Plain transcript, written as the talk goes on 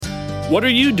What are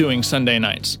you doing Sunday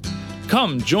nights?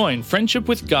 Come join Friendship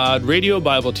with God radio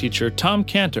Bible teacher Tom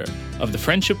Cantor of the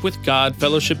Friendship with God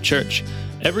Fellowship Church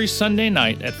every Sunday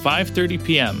night at 5:30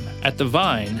 p.m. at The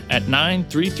Vine at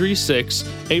 9336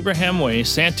 Abraham Way,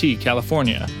 Santee,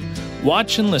 California.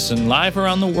 Watch and listen live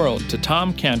around the world to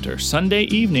Tom Cantor Sunday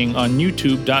evening on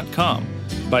YouTube.com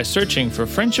by searching for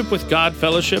Friendship with God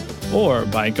Fellowship or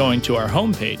by going to our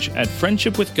homepage at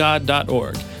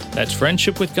friendshipwithgod.org. That's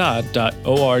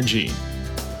friendshipwithgod.org.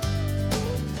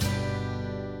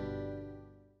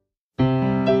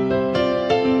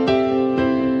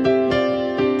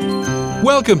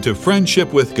 Welcome to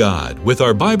Friendship with God with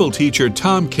our Bible teacher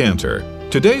Tom Cantor.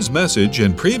 Today's message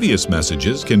and previous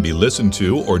messages can be listened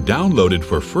to or downloaded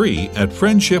for free at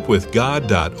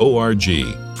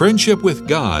friendshipwithgod.org.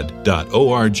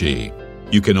 friendshipwithgod.org.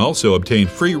 You can also obtain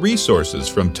free resources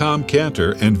from Tom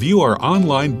Cantor and view our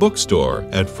online bookstore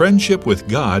at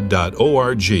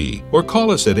friendshipwithgod.org or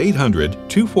call us at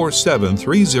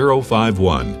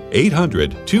 800-247-3051,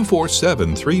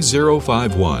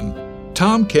 800-247-3051.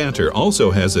 Tom Cantor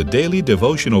also has a daily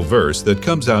devotional verse that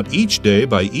comes out each day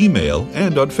by email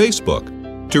and on Facebook.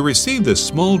 To receive this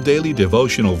small daily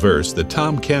devotional verse that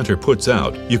Tom Cantor puts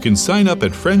out, you can sign up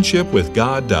at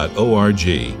friendshipwithgod.org,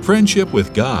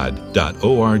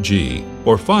 friendshipwithgod.org,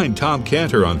 or find Tom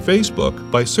Cantor on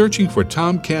Facebook by searching for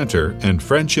Tom Cantor and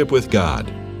Friendship with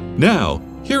God. Now,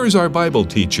 here is our Bible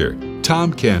teacher,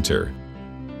 Tom Cantor.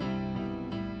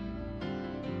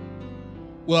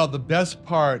 Well, the best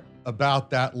part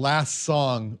about that last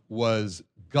song was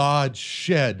God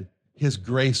shed His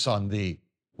grace on thee.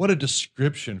 What a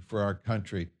description for our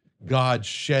country, God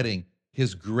shedding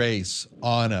His grace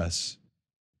on us.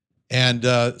 And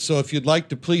so if you'd like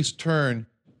to please turn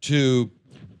to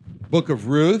Book of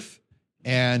Ruth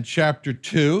and chapter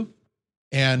 2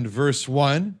 and verse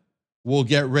 1, we'll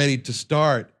get ready to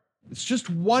start. It's just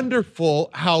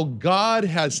wonderful how God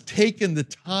has taken the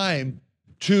time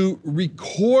to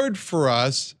record for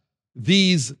us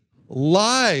these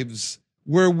lives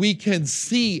where we can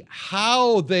see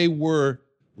how they were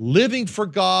living for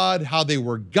God, how they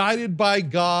were guided by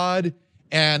God,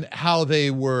 and how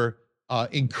they were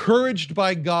encouraged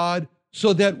by God,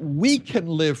 so that we can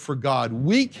live for God,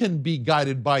 we can be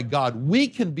guided by God, we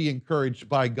can be encouraged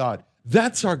by God.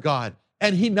 That's our God.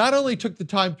 And He not only took the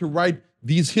time to write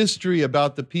these history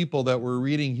about the people that we're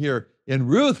reading here in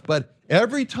Ruth, but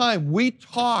every time we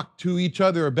talk to each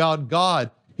other about God,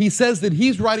 He says that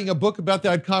He's writing a book about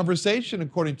that conversation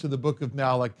according to the book of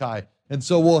Malachi. And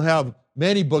so we'll have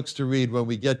many books to read when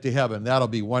we get to heaven. That'll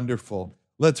be wonderful.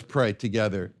 Let's pray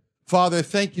together. Father,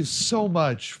 thank you so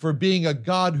much for being a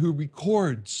God who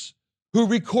records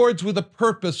with a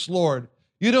purpose, Lord.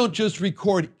 You don't just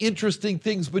record interesting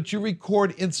things, but you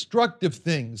record instructive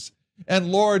things. And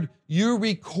Lord, you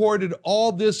recorded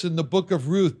all this in the book of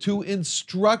Ruth to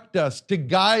instruct us, to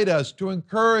guide us, to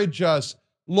encourage us,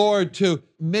 Lord, to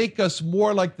make us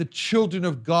more like the children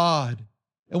of God.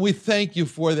 And we thank you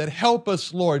for that. Help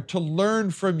us, Lord, to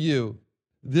learn from you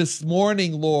this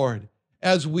morning, Lord,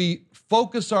 as we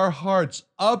focus our hearts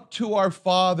up to our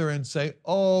Father and say,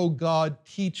 oh, God,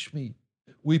 teach me.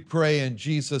 We pray in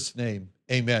Jesus' name.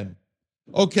 Amen.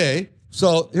 Okay,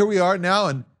 so here we are now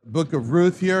in the book of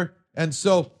Ruth here. And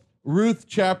so Ruth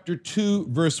chapter 2,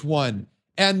 verse 1.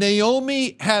 And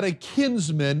Naomi had a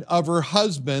kinsman of her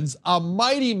husband's, a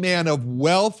mighty man of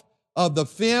wealth of the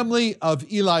family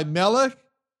of Elimelech,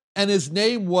 and his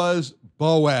name was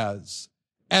Boaz.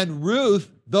 And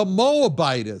Ruth the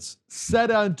Moabitess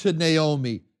said unto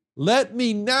Naomi, let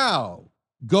me now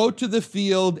go to the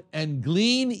field and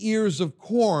glean ears of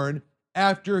corn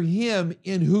after him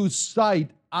in whose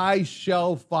sight I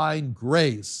shall find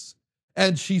grace.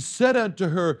 And she said unto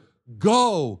her,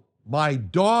 go, my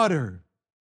daughter.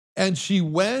 And she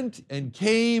went and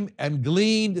came and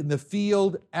gleaned in the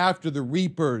field after the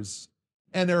reapers.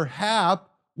 And her hap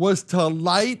was to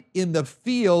light in the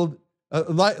field,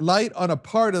 light on a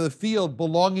part of the field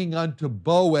belonging unto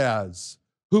Boaz,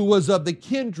 who was of the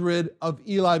kindred of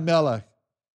Elimelech.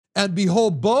 And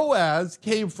behold, Boaz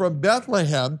came from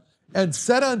Bethlehem and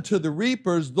said unto the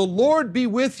reapers, the Lord be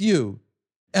with you.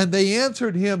 And they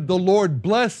answered him, the Lord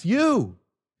bless you.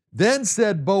 Then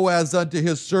said Boaz unto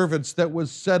his servants that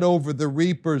was set over the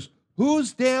reapers,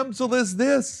 whose damsel is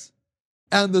this?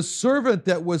 And the servant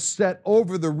that was set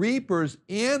over the reapers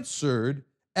answered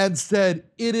and said,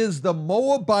 it is the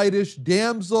Moabitish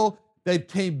damsel that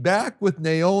came back with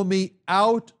Naomi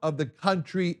out of the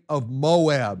country of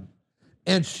Moab.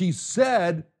 And she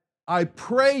said, I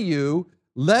pray you,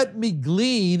 let me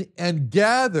glean and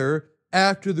gather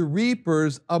after the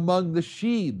reapers among the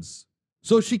sheaves.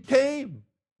 So she came,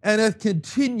 and hath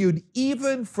continued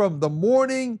even from the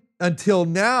morning until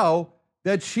now,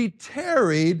 that she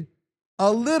tarried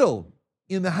a little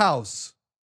in the house.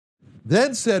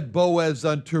 Then said Boaz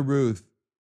unto Ruth,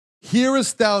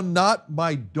 Hearest thou not,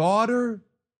 my daughter?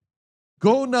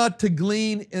 Go not to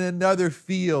glean in another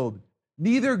field,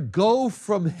 neither go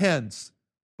from hence,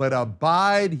 but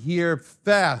abide here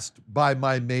fast by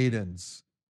my maidens.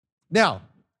 Now,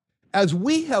 as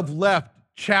we have left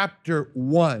chapter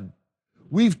 1,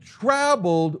 we've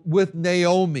traveled with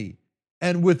Naomi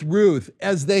and with Ruth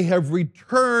as they have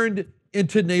returned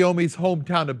into Naomi's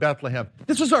hometown of Bethlehem.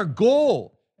 This is our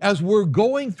goal. As we're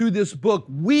going through this book,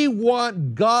 we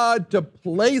want God to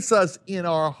place us in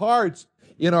our hearts,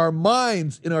 in our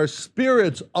minds, in our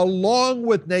spirits, along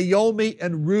with Naomi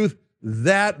and Ruth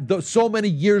so many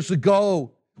years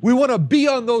ago. We want to be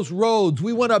on those roads.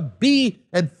 We want to be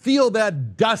and feel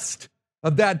that dust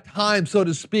of that time, so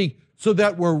to speak, so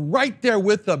that we're right there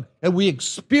with them and we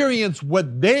experience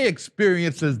what they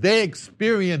experienced as they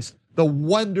experienced the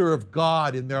wonder of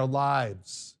God in their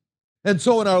lives. And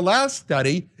so in our last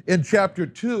study, in chapter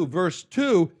 2, verse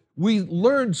 2, we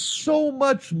learned so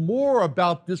much more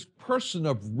about this person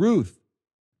of Ruth,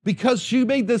 because she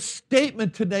made this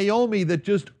statement to Naomi that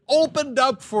just opened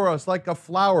up for us like a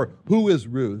flower. Who is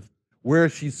Ruth? Where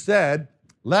she said,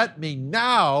 Let me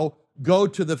now go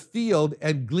to the field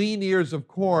and glean ears of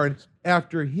corn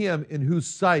after him in whose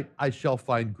sight I shall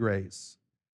find grace.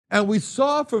 And we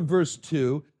saw from verse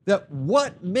 2 that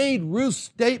what made Ruth's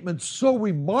statement so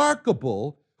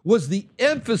remarkable was the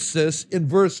emphasis in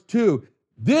verse 2.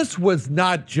 This was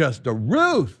not just a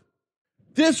Ruth.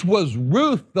 This was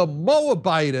Ruth the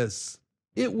Moabitess.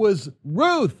 It was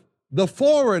Ruth the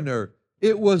foreigner.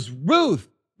 It was Ruth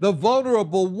the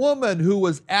vulnerable woman who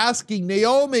was asking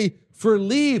Naomi for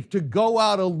leave to go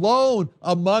out alone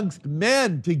amongst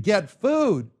men to get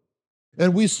food.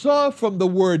 And we saw from the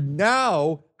word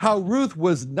now how Ruth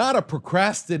was not a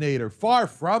procrastinator, far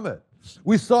from it.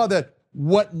 We saw that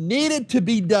what needed to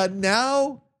be done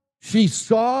now, she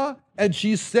saw and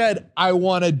she said, I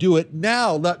want to do it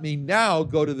now. Let me now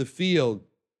go to the field.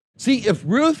 See, if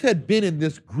Ruth had been in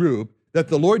this group that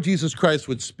the Lord Jesus Christ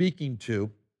was speaking to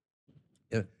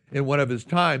in one of his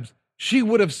times, she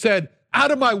would have said, out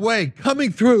of my way,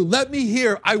 coming through, let me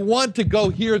hear. I want to go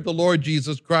hear the Lord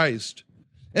Jesus Christ.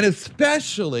 And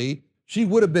especially, she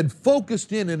would have been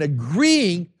focused in and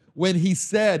agreeing when he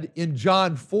said in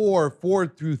John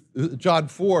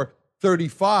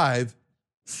 4:35,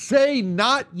 say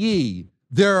not ye,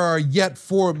 there are yet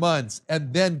 4 months,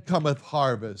 and then cometh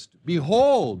harvest.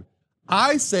 Behold,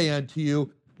 I say unto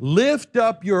you, lift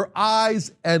up your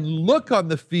eyes and look on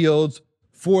the fields,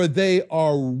 for they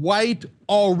are white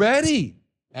already,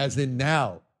 as in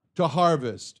now, to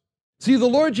harvest. See, the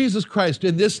Lord Jesus Christ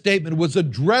in this statement was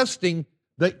addressing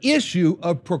the issue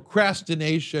of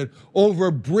procrastination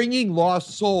over bringing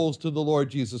lost souls to the Lord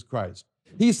Jesus Christ.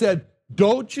 He said,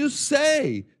 don't you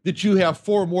say that you have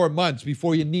 4 more months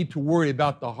before you need to worry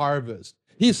about the harvest.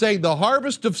 He's saying the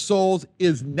harvest of souls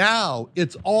is now,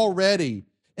 it's already.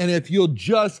 And if you'll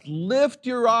just lift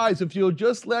your eyes, if you'll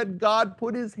just let God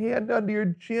put his hand under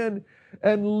your chin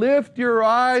and lift your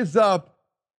eyes up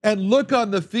and look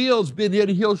on the fields,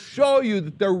 he'll show you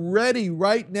that they're ready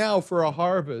right now for a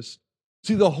harvest.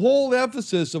 See, the whole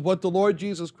emphasis of what the Lord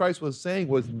Jesus Christ was saying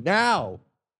was now.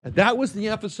 And that was the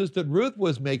emphasis that Ruth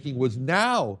was making, was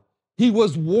now. He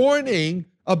was warning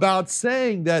about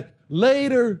saying that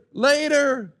later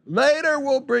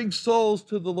we'll bring souls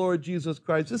to the Lord Jesus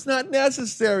Christ. It's not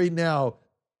necessary now.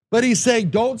 But he's saying,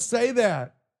 don't say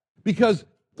that. Because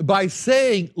by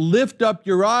saying, lift up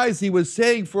your eyes, he was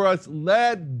saying for us,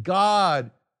 let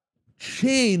God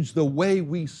change the way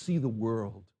we see the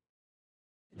world.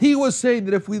 He was saying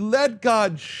that if we let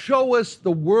God show us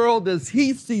the world as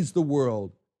he sees the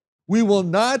world, we will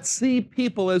not see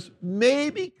people as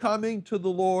maybe coming to the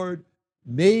Lord,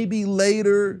 maybe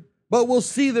later, but we'll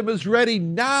see them as ready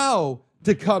now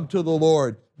to come to the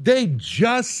Lord. They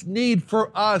just need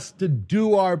for us to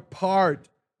do our part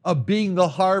of being the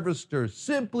harvesters,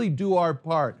 simply do our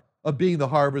part of being the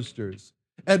harvesters.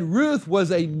 And Ruth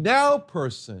was a now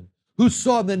person who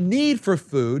saw the need for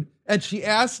food, and she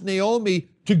asked Naomi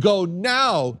to go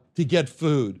now to get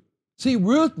food. See,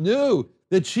 Ruth knew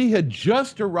that she had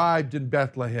just arrived in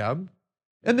Bethlehem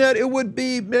and that it'd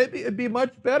be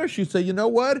much better. She'd say, you know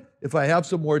what? If I have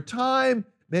some more time,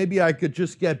 maybe I could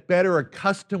just get better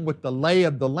accustomed with the lay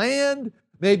of the land.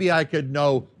 Maybe I could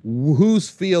know whose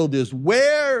field is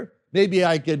where. Maybe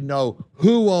I could know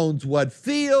who owns what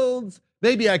fields.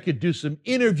 Maybe I could do some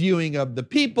interviewing of the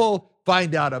people.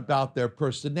 find out about their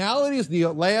personalities, the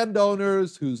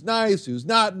landowners, who's nice, who's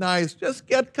not nice. Just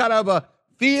get kind of a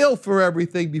feel for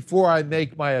everything before I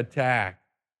make my attack.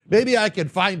 Maybe I can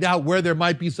find out where there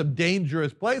might be some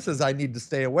dangerous places I need to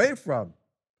stay away from.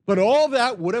 But all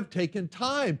that would have taken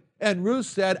time. And Ruth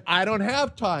said, I don't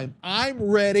have time. I'm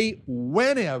ready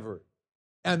whenever.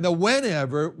 And the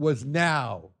whenever was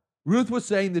now. Ruth was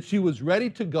saying that she was ready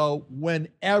to go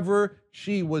whenever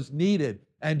she was needed.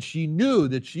 And she knew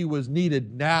that she was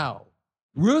needed now.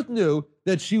 Ruth knew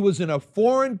that she was in a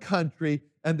foreign country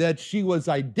and that she was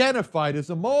identified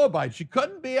as a Moabite. She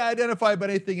couldn't be identified by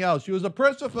anything else. She was a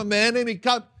person from an enemy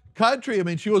country. I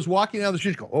mean, she was walking down the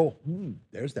street, go,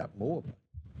 there's that Moabite.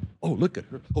 Oh, look at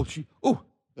her.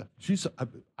 She's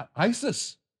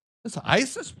ISIS. That's an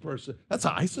ISIS person. That's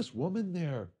an ISIS woman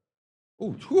there.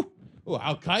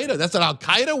 Al-Qaeda. That's an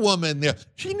Al-Qaeda woman there.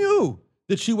 She knew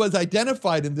that she was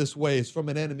identified in this way as from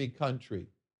an enemy country.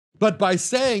 But by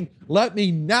saying, let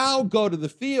me now go to the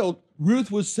field,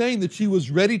 Ruth was saying that she was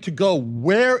ready to go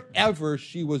wherever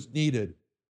she was needed.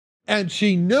 And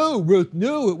Ruth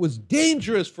knew it was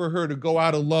dangerous for her to go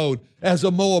out alone as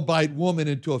a Moabite woman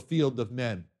into a field of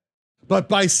men. But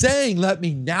by saying, let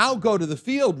me now go to the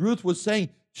field, Ruth was saying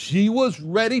she was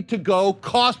ready to go,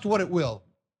 cost what it will.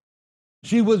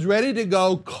 She was ready to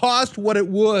go, cost what it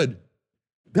would.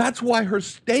 That's why her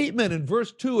statement in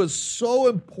verse 2 is so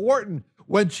important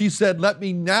when she said, let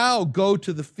me now go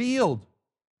to the field.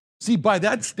 See, by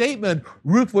that statement,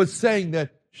 Ruth was saying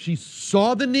that she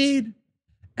saw the need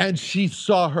and she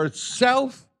saw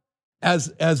herself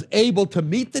as able to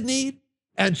meet the need.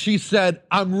 And she said,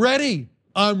 I'm ready.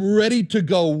 I'm ready to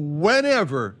go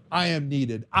whenever I am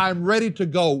needed. I'm ready to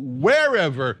go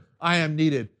wherever I am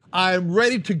needed. I'm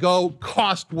ready to go,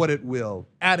 cost what it will,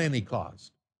 at any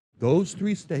cost. Those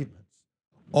three statements,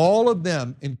 all of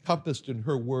them encompassed in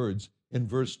her words in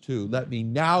verse 2. Let me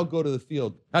now go to the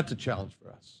field. That's a challenge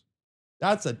for us.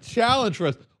 That's a challenge for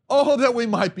us. Oh, that we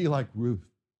might be like Ruth.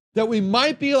 That we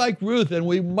might be like Ruth and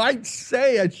we might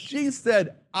say, as she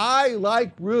said, I,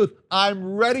 like Ruth,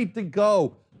 I'm ready to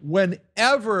go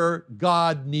whenever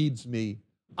God needs me.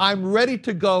 I'm ready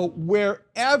to go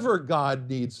wherever God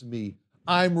needs me.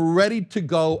 I'm ready to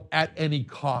go at any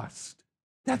cost.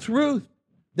 That's Ruth.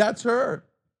 That's her.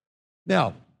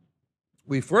 Now,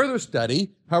 we further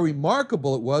study how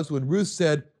remarkable it was when Ruth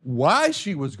said why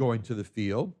she was going to the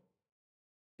field.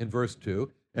 In verse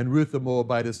 2, and Ruth the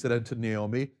Moabitess said unto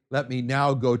Naomi, let me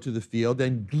now go to the field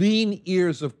and glean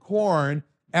ears of corn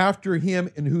after him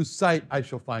in whose sight I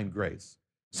shall find grace.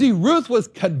 See, Ruth was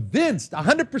convinced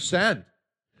 100%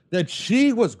 that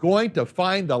she was going to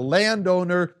find a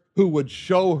landowner who would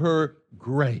show her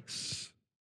grace.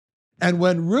 And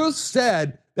when Ruth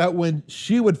said that when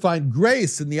she would find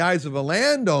grace in the eyes of a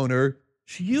landowner,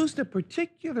 she used a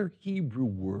particular Hebrew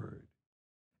word.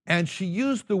 And she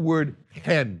used the word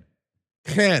chen.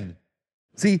 Chen.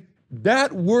 See,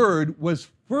 that word was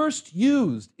first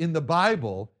used in the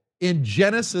Bible in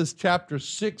Genesis chapter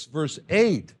 6, verse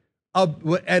 8.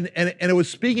 And it was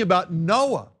speaking about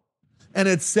Noah. And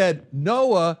it said,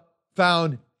 Noah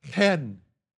found chen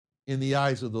in the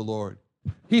eyes of the Lord.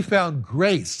 He found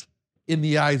grace in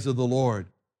the eyes of the Lord.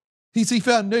 He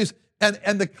found grace.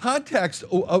 And the context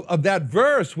of that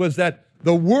verse was that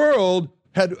the world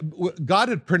God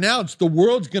had pronounced the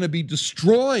world's going to be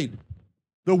destroyed.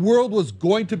 The world was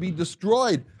going to be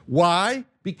destroyed. Why?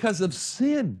 Because of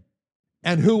sin.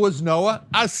 And who was Noah?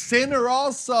 A sinner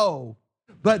also.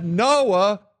 But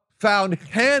Noah found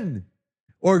chen,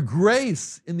 or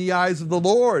grace, in the eyes of the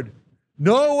Lord.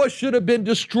 Noah should have been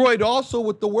destroyed also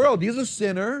with the world. He's a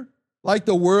sinner, like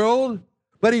the world,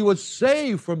 but he was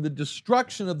saved from the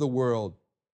destruction of the world.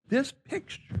 This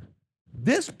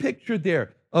picture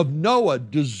there of Noah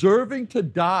deserving to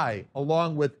die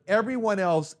along with everyone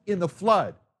else in the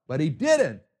flood, but he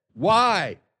didn't.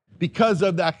 Why? Because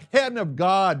of the hand of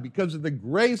God, because of the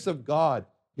grace of God.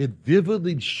 It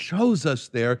vividly shows us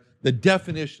there the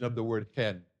definition of the word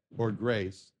chen, or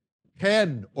grace.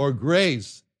 Chen, or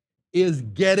grace, is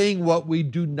getting what we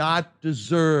do not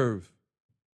deserve.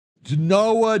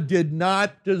 Noah did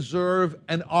not deserve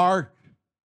an ark.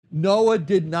 Noah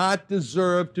did not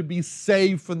deserve to be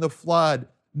saved from the flood.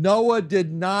 Noah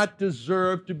did not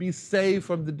deserve to be saved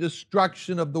from the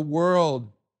destruction of the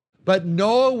world. But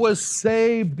Noah was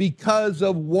saved because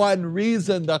of one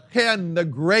reason, the chen, the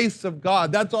grace of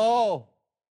God. That's all.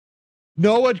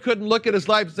 Noah couldn't look at his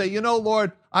life and say,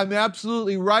 Lord, I'm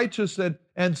absolutely righteous,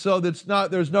 and so there's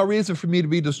no reason for me to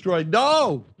be destroyed.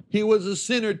 No, he was a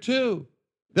sinner too.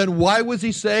 Then why was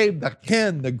he saved? The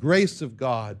chen, the grace of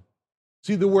God.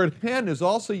 See, the word chen is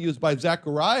also used by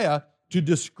Zechariah to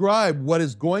describe what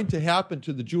is going to happen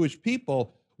to the Jewish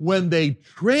people when they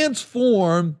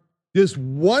transform this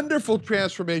wonderful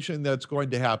transformation that's going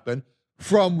to happen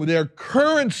from their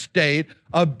current state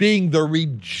of being the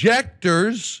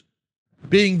rejectors,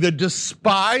 being the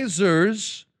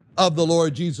despisers of the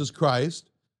Lord Jesus Christ,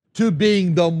 to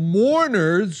being the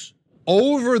mourners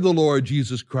over the Lord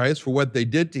Jesus Christ for what they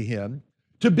did to him,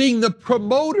 to being the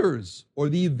promoters or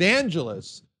the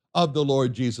evangelists of the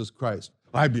Lord Jesus Christ.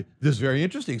 This is very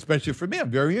interesting, especially for me.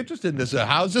 I'm very interested in this.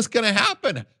 How's this going to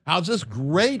happen? How's this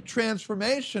great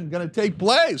transformation going to take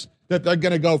place? That they're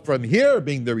going to go from here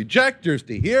being the rejectors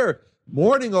to here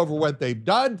mourning over what they've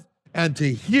done, and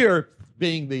to here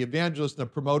being the evangelists and the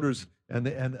promoters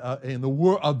into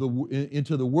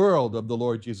the world of the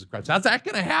Lord Jesus Christ. How's that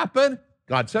going to happen?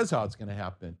 God says how it's going to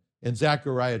happen in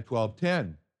Zechariah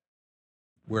 12:10,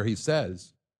 where he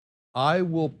says, I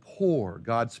will pour,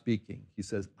 God speaking, he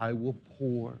says, I will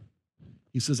pour.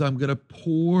 He says, I'm going to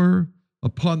pour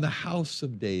upon the house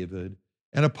of David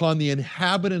and upon the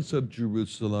inhabitants of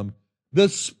Jerusalem the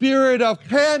spirit of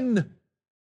Chen,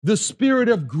 the spirit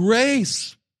of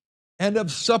grace and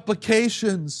of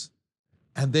supplications,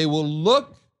 and they will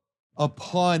look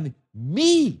upon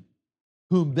me,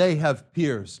 whom they have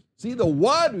pierced. See, the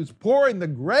one who's pouring the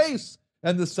grace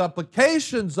and the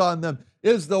supplications on them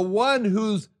is the one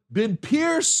who's been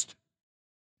pierced,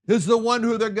 is the one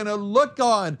who they're going to look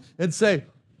on and say,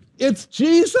 it's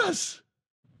Jesus.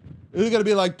 They're going to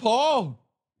be like Paul,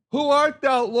 who art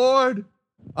thou, Lord?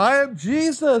 I am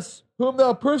Jesus, whom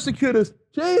thou persecutest.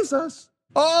 Jesus.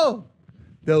 Oh,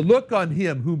 they'll look on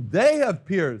him whom they have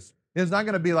pierced. It's not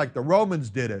going to be like the Romans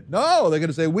did it. No, they're going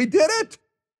to say, we did it.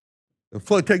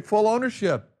 They'll take full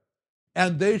ownership.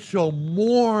 And they shall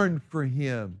mourn for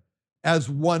him as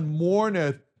one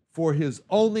mourneth for his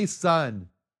only son,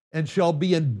 and shall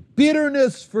be in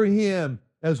bitterness for him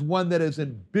as one that is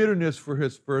in bitterness for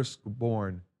his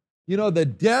firstborn. You know, the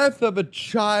death of a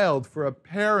child for a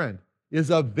parent is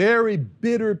a very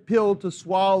bitter pill to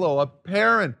swallow. A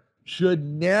parent should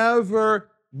never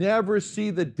see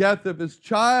the death of his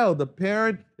child. A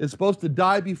parent is supposed to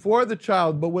die before the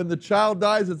child, but when the child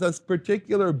dies, it's a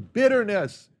particular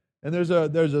bitterness. And there's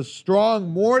a strong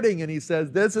mourning, and he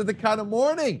says, this is the kind of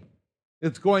mourning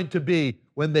it's going to be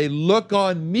when they look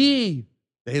on me,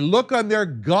 they look on their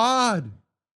God,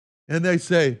 and they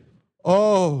say,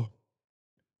 oh,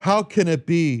 how can it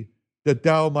be that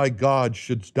thou, my God,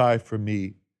 shouldst die for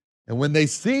me? And when they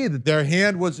see that their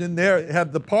hand was in there,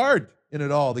 have the part in it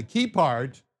all, the key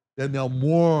part, then they'll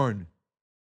mourn.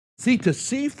 See, to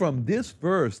see from this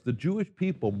verse the Jewish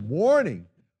people mourning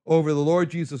over the Lord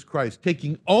Jesus Christ,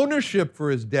 taking ownership for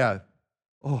his death,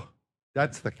 oh,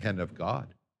 that's the hand of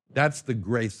God. That's the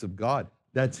grace of God.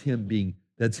 That's him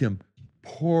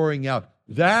pouring out.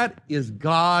 That is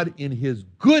God in his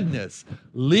goodness,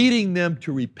 leading them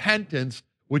to repentance,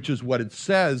 which is what it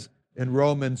says in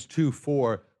Romans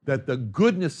 2:4, that the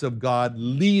goodness of God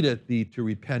leadeth thee to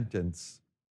repentance.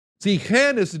 See,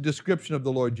 Chen is a description of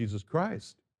the Lord Jesus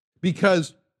Christ,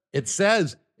 because it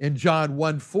says in John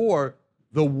 1:4,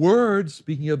 the Word,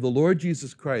 speaking of the Lord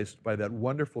Jesus Christ, by that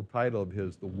wonderful title of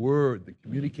his, the Word, the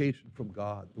communication from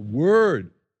God, the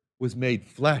Word was made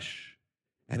flesh,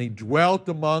 and he dwelt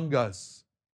among us,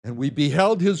 and we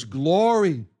beheld his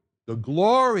glory, the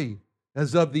glory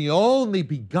as of the only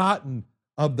begotten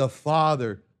of the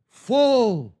Father,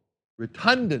 full,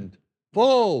 rotundant,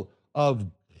 full of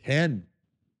Chen,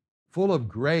 full of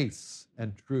grace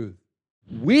and truth.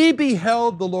 We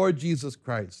beheld the Lord Jesus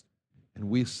Christ, and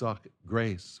we saw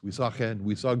grace. We saw Chen.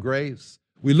 We saw grace.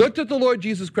 We looked at the Lord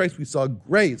Jesus Christ. We saw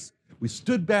grace. We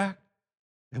stood back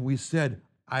and we said,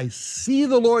 I see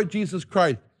the Lord Jesus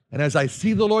Christ. And as I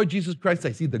see the Lord Jesus Christ,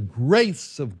 I see the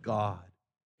grace of God.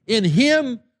 In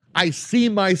him, I see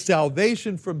my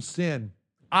salvation from sin.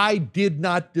 I did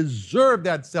not deserve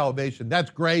that salvation.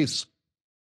 That's grace.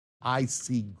 I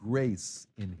see grace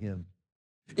in him.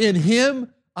 In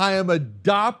him, I am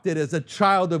adopted as a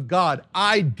child of God.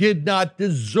 I did not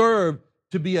deserve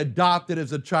to be adopted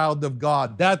as a child of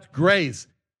God. That's grace.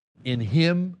 In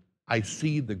him, I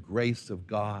see the grace of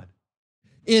God.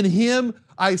 In him,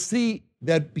 I see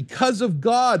that because of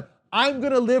God, I'm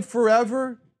going to live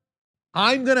forever.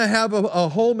 I'm going to have a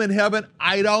home in heaven.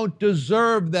 I don't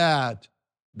deserve that.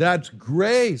 That's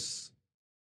grace.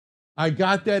 I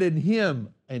got that in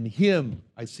him. In him,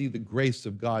 I see the grace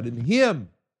of God. In him,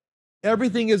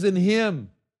 everything is in him.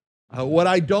 What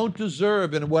I don't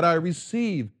deserve and what I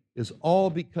receive is all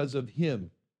because of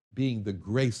him being the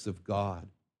grace of God.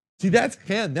 See, that's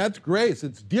Chen, that's grace.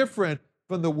 It's different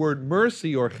from the word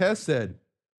mercy or chesed,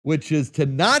 which is to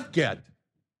not get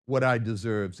what I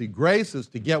deserve. See, grace is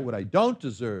to get what I don't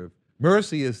deserve.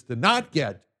 Mercy is to not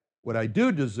get what I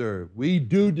do deserve. We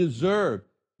do deserve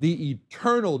the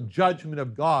eternal judgment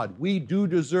of God. We do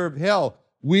deserve hell.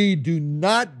 We do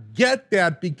not get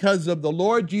that because of the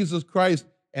Lord Jesus Christ,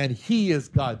 and He is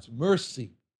God's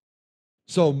mercy.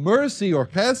 So mercy or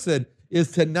chesed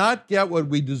is to not get what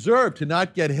we deserve, to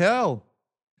not get hell.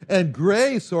 And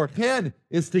grace or chen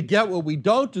is to get what we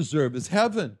don't deserve, is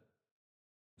heaven.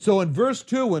 So in verse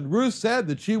 2, when Ruth said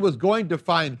that she was going to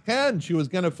find chen, she was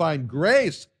going to find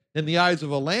grace in the eyes of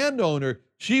a landowner,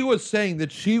 she was saying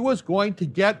that she was going to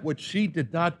get what she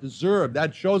did not deserve.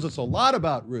 That shows us a lot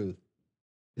about Ruth.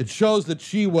 It shows that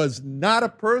she was not a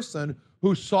person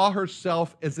who saw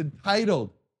herself as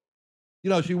entitled. You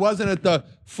know, she wasn't at the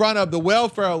front of the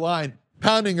welfare line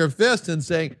pounding her fist and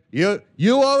saying, you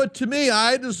owe it to me,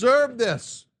 I deserve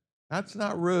this. That's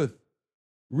not Ruth.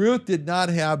 Ruth did not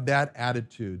have that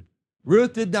attitude.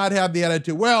 Ruth did not have the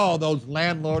attitude, well, those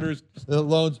landlords,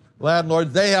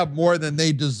 they have more than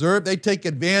they deserve. They take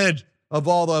advantage of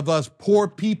all of us poor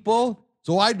people,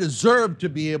 so I deserve to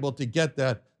be able to get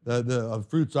the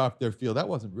fruits off their field. That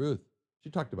wasn't Ruth.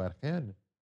 She talked about hen.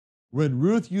 When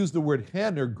Ruth used the word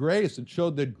hen or grace, it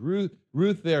showed that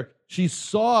Ruth there, she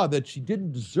saw that she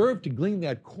didn't deserve to glean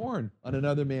that corn on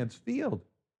another man's field.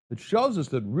 It shows us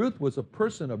that Ruth was a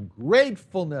person of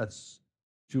gratefulness.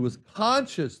 She was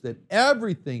conscious that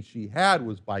everything she had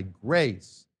was by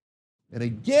grace. And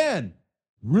again,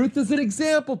 Ruth is an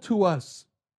example to us.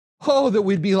 Oh, that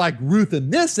we'd be like Ruth in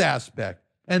this aspect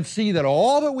and see that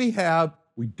all that we have,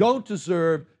 we don't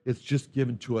deserve. It's just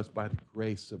given to us by the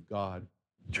grace of God.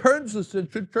 It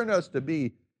should turn us to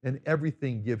be, in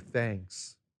everything give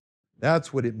thanks.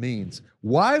 That's what it means.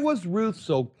 Why was Ruth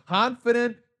so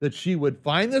confident that she would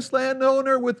find this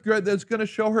landowner that's going to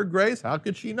show her grace? How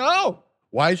could she know?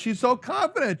 Why is she so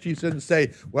confident? She didn't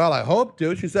say, well, I hope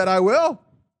to. She said, I will.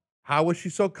 How was she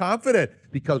so confident?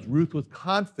 Because Ruth was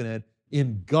confident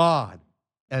in God,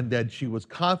 and that she was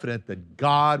confident that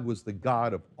God was the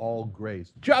God of all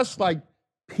grace. Just like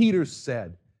Peter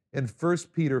said in 1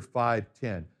 Peter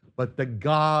 5:10, but the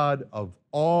God of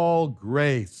all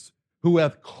grace, who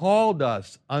hath called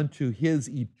us unto His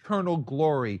eternal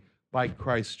glory by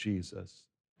Christ Jesus.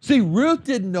 See, Ruth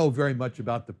didn't know very much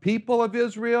about the people of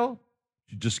Israel.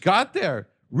 She just got there.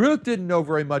 Ruth didn't know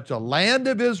very much the land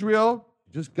of Israel.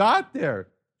 She just got there.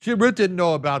 Ruth didn't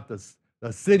know about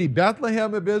the city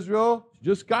Bethlehem of Israel. She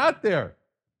just got there.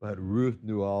 But Ruth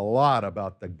knew a lot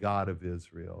about the God of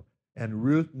Israel. And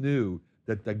Ruth knew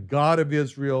that the God of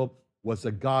Israel was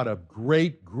a God of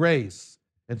great grace.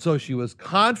 And so she was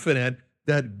confident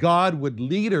that God would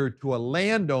lead her to a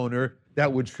landowner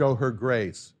that would show her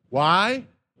grace. Why?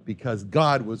 Because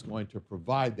God was going to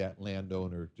provide that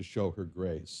landowner to show her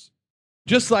grace.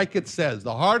 Just like it says,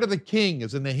 the heart of the king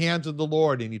is in the hands of the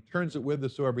Lord, and He turns it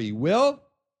whithersoever He will.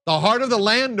 The heart of the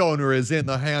landowner is in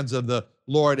the hands of the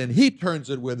Lord, and He turns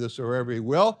it whithersoever He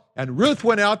will. And Ruth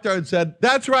went out there and said,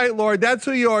 that's right, Lord, that's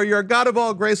who you are. You're a God of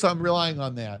all grace. I'm relying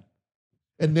on that.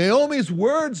 And Naomi's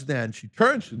words then, she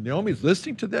turns, and Naomi's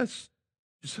listening to this.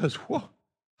 She says, whoa,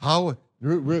 how?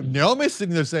 Naomi's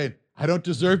sitting there saying, I don't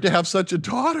deserve to have such a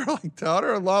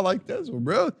daughter-in-law like this. Well,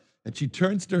 Ruth. And she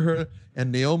turns to her,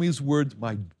 and Naomi's words,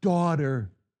 my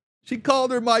daughter. She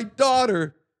called her my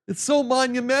daughter. It's so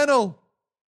monumental.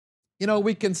 You know,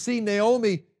 we can see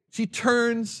Naomi, she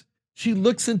turns, she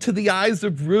looks into the eyes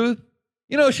of Ruth.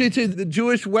 You know, the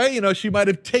Jewish way, you know, she might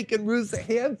have taken Ruth's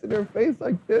hands in her face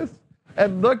like this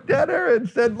and looked at her and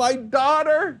said, my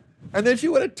daughter. And then she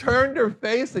would have turned her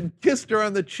face and kissed her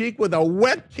on the cheek with a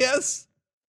wet kiss.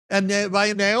 And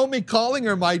by Naomi calling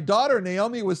her my daughter,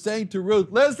 Naomi was saying to Ruth,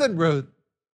 listen, Ruth,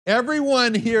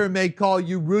 everyone here may call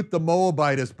you Ruth the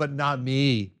Moabitess, but not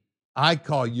me. I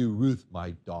call you Ruth,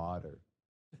 my daughter.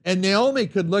 And Naomi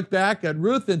could look back at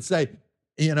Ruth and say,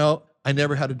 you know, I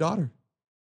never had a daughter,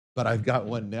 but I've got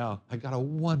one now. I got a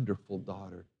wonderful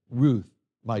daughter, Ruth,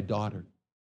 my daughter.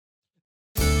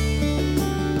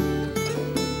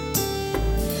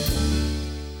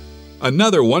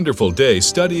 Another wonderful day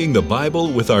studying the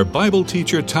Bible with our Bible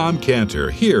teacher Tom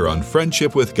Cantor here on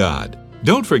Friendship with God.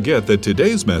 Don't forget that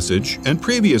today's message and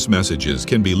previous messages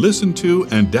can be listened to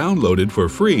and downloaded for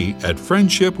free at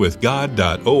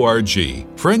friendshipwithgod.org.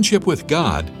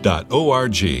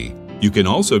 friendshipwithgod.org. You can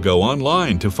also go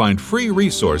online to find free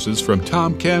resources from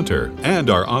Tom Cantor and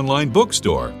our online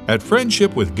bookstore at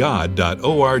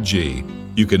friendshipwithgod.org.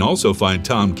 You can also find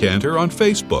Tom Cantor on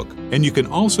Facebook, and you can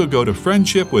also go to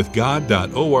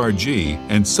friendshipwithgod.org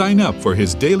and sign up for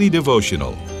his daily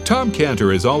devotional. Tom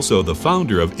Cantor is also the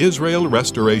founder of Israel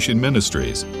Restoration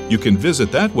Ministries. You can visit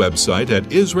that website at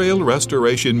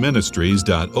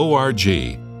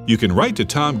israelrestorationministries.org. You can write to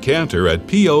Tom Cantor at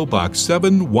P.O. Box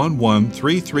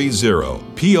 711330,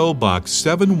 P.O. Box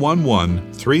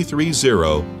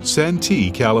 711330,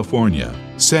 Santee, California.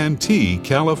 Santee,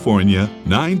 California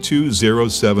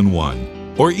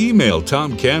 92071. Or email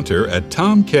Tom Cantor at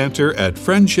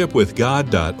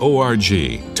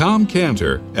tomcantor@friendshipwithgod.org,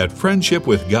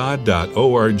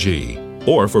 tomcantor@friendshipwithgod.org.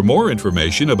 Or for more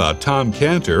information about Tom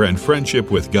Cantor and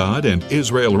Friendship with God and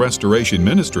Israel Restoration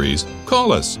Ministries,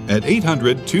 call us at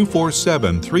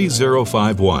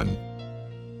 800-247-3051.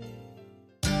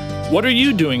 What are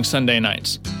you doing Sunday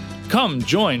nights? Come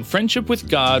join Friendship with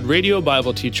God radio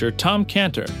Bible teacher Tom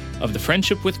Cantor of the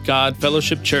Friendship with God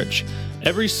Fellowship Church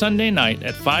every Sunday night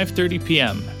at 5:30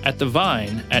 p.m. at The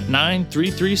Vine at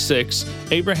 9336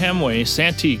 Abraham Way,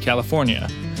 Santee, California.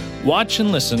 Watch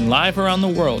and listen live around the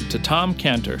world to Tom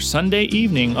Cantor Sunday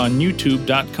evening on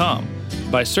YouTube.com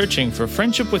by searching for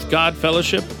Friendship with God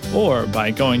Fellowship or by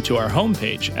going to our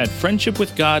homepage at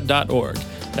friendshipwithgod.org.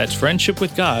 That's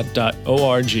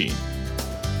friendshipwithgod.org.